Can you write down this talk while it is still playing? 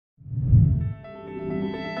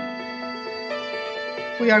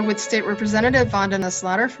We are with State Representative Vandana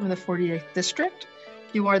Slatter from the 48th District.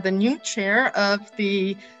 You are the new chair of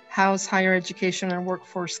the House Higher Education and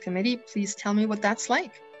Workforce Committee. Please tell me what that's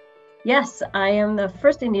like. Yes, I am the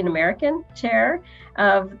first Indian American chair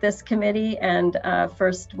of this committee and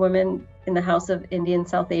first woman in the House of Indian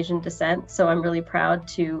South Asian descent. So I'm really proud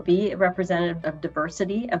to be a representative of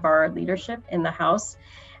diversity of our leadership in the House.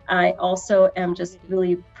 I also am just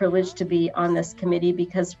really privileged to be on this committee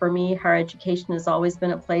because for me, higher education has always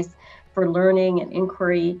been a place for learning and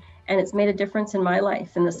inquiry, and it's made a difference in my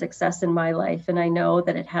life and the success in my life, and I know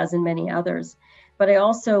that it has in many others. But I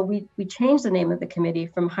also, we changed the name of the committee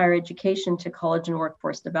from higher education to college and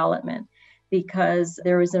workforce development because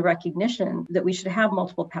there was a recognition that we should have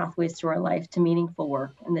multiple pathways through our life to meaningful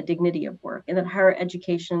work and the dignity of work, and that higher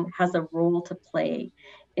education has a role to play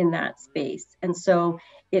in that space. And so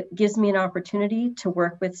it gives me an opportunity to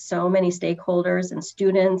work with so many stakeholders and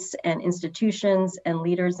students and institutions and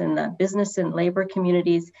leaders in the business and labor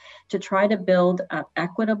communities to try to build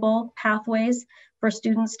equitable pathways for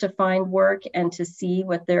students to find work and to see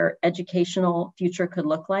what their educational future could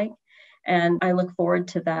look like. And I look forward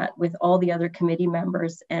to that with all the other committee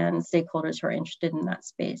members and stakeholders who are interested in that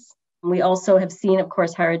space. We also have seen, of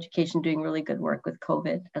course, higher education doing really good work with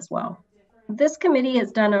COVID as well. This committee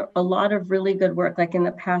has done a lot of really good work. Like in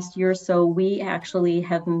the past year or so, we actually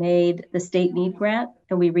have made the state need grant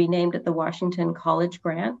and we renamed it the Washington College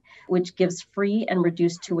Grant, which gives free and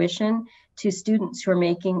reduced tuition to students who are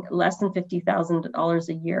making less than $50,000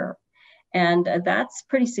 a year. And that's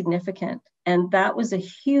pretty significant. And that was a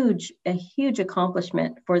huge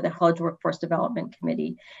accomplishment for the College Workforce Development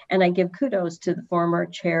Committee. And I give kudos to the former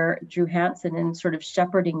chair, Drew Hansen, in sort of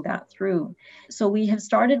shepherding that through. So we have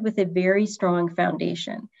started with a very strong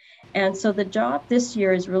foundation. And so the job this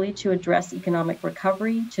year is really to address economic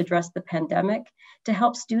recovery, to address the pandemic, to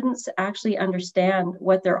help students actually understand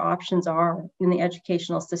what their options are in the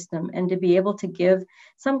educational system and to be able to give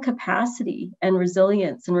some capacity and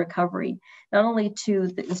resilience and recovery, not only to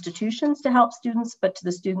the institutions to help students, but to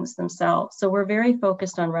the students themselves. So we're very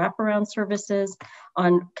focused on wraparound services,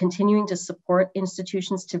 on continuing to support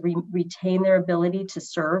institutions to retain their ability to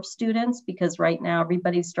serve students, because right now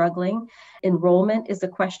everybody's struggling. Enrollment is a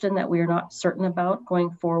question that we are not certain about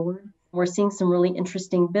going forward. We're seeing some really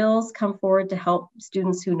interesting bills come forward to help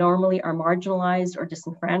students who normally are marginalized or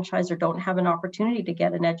disenfranchised or don't have an opportunity to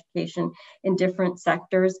get an education in different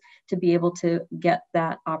sectors to be able to get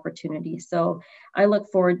that opportunity. So I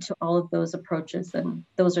look forward to all of those approaches, and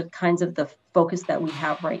those are kinds of the focus that we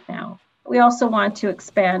have right now. We also want to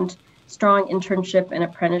expand strong internship and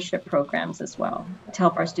apprenticeship programs as well to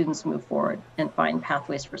help our students move forward and find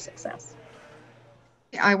pathways for success.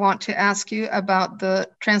 I want to ask you about the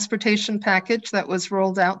transportation package that was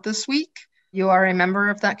rolled out this week. You are a member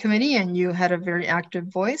of that committee and you had a very active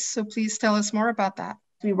voice, so please tell us more about that.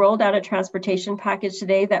 We rolled out a transportation package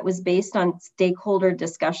today that was based on stakeholder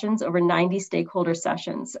discussions, over 90 stakeholder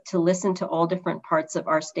sessions to listen to all different parts of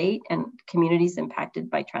our state and communities impacted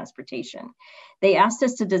by transportation. They asked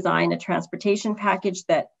us to design a transportation package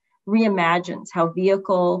that reimagines how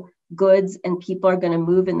vehicle, goods, and people are going to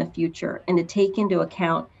move in the future, and to take into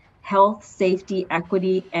account health, safety,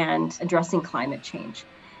 equity, and addressing climate change.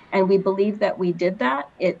 And we believe that we did that.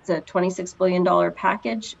 It's a $26 billion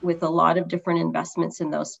package with a lot of different investments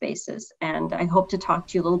in those spaces. And I hope to talk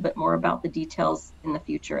to you a little bit more about the details in the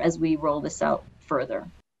future as we roll this out further.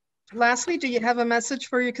 Lastly, do you have a message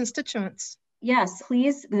for your constituents? Yes,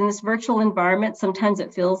 please. In this virtual environment, sometimes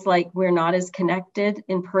it feels like we're not as connected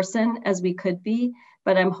in person as we could be,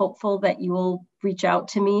 but I'm hopeful that you will reach out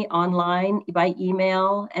to me online, by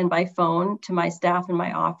email, and by phone to my staff in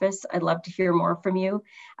my office. I'd love to hear more from you.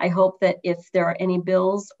 I hope that if there are any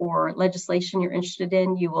bills or legislation you're interested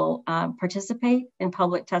in, you will participate in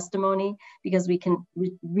public testimony, because we can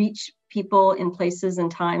reach people in places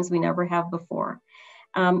and times we never have before.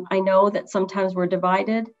 I know that sometimes we're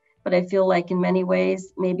divided, but I feel like in many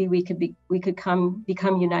ways, maybe we could become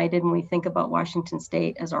united when we think about Washington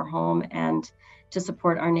State as our home, and to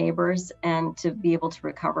support our neighbors and to be able to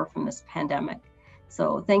recover from this pandemic.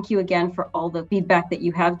 So thank you again for all the feedback that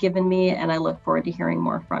you have given me, and I look forward to hearing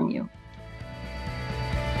more from you.